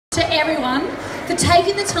to everyone for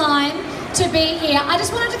taking the time to be here. I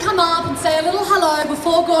just wanted to come up and say a little hello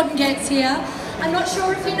before Gordon gets here. I'm not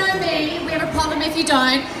sure if you know me, we have a problem if you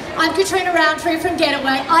don't. I'm Katrina Rowtree from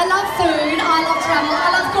Getaway. I love food, I love travel, I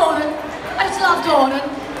love Gordon. I just love Gordon.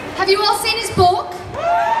 Have you all seen his book?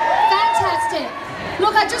 Fantastic.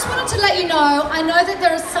 Look, I just wanted to let you know, I know that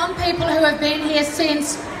there are some people who have been here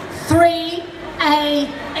since 3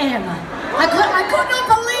 a.m. I could not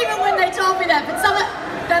believe it when they told me that, but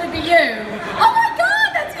that'd be you. Oh my God,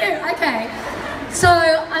 that's you. Okay. So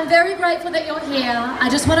I'm very grateful that you're here. I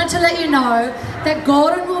just wanted to let you know that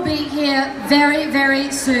Gordon will be here very, very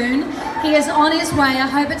soon. He is on his way. I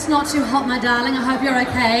hope it's not too hot, my darling. I hope you're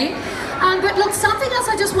okay. But look, something else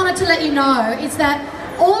I just wanted to let you know is that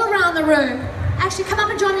all around the room, actually come up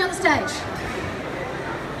and join me on the stage.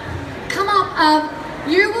 Come up.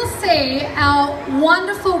 You will see our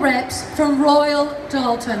wonderful reps from Royal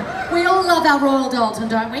Dalton. We all love our Royal Dalton,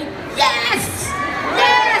 don't we? Yes!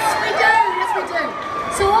 Yes, we do! Yes, we do.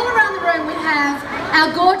 So all around the room we have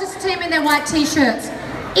our gorgeous team in their white t-shirts.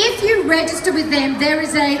 If you register with them, there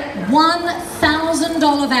is a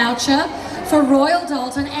 $1,000 voucher for Royal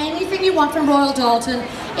Dalton. Anything you want from Royal Dalton.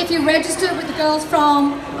 If you register with the girls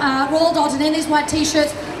from Royal Dalton in these white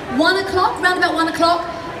t-shirts, 1 o'clock, round about 1 o'clock,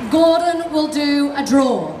 Gordon will do a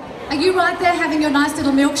draw. Are you right there having your nice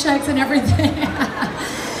little milkshakes and everything?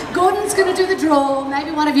 Gordon's going to do the draw.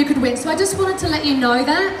 Maybe one of you could win. So I just wanted to let you know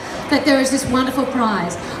that there is this wonderful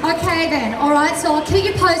prize. Okay then, all right, so I'll keep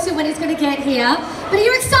you posted when he's going to get here. But are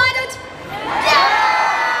you excited?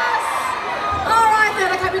 Yes! All right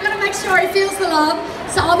then, okay, we've got to make sure he feels the love.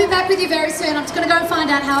 So I'll be back with you very soon. I'm just going to go and find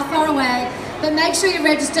out how far away. But make sure you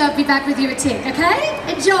register. I'll be back with you at 10,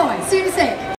 okay? Enjoy. See you in a sec.